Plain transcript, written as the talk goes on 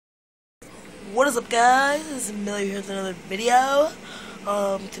What is up, guys? This is Millie here with another video.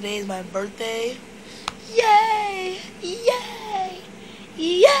 Today is my birthday. Yay! Yay!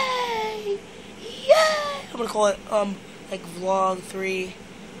 Yay! Yay! I'm gonna call it like vlog 3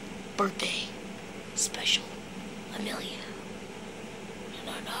 birthday special. Amelia.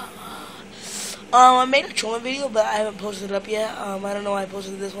 I made a trolling video, but I haven't posted it up yet. I don't know why I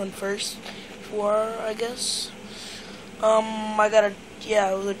posted this one first I guess.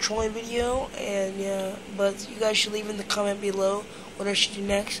 It was a trolling video, and yeah, but you guys should leave in the comment below what I should do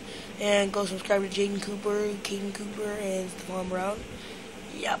next, and go subscribe to Caden Cooper, and Stephon Brown.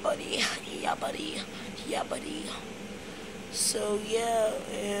 Yeah, buddy. Yeah, buddy. Yeah, buddy. So, yeah,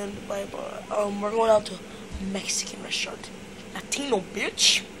 and bye-bye. We're going out to a Mexican restaurant. Latino,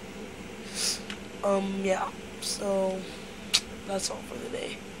 bitch. Yeah, so, that's all for the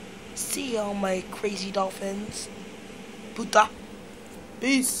day. See y'all, my crazy dolphins. Puta.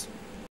 Peace.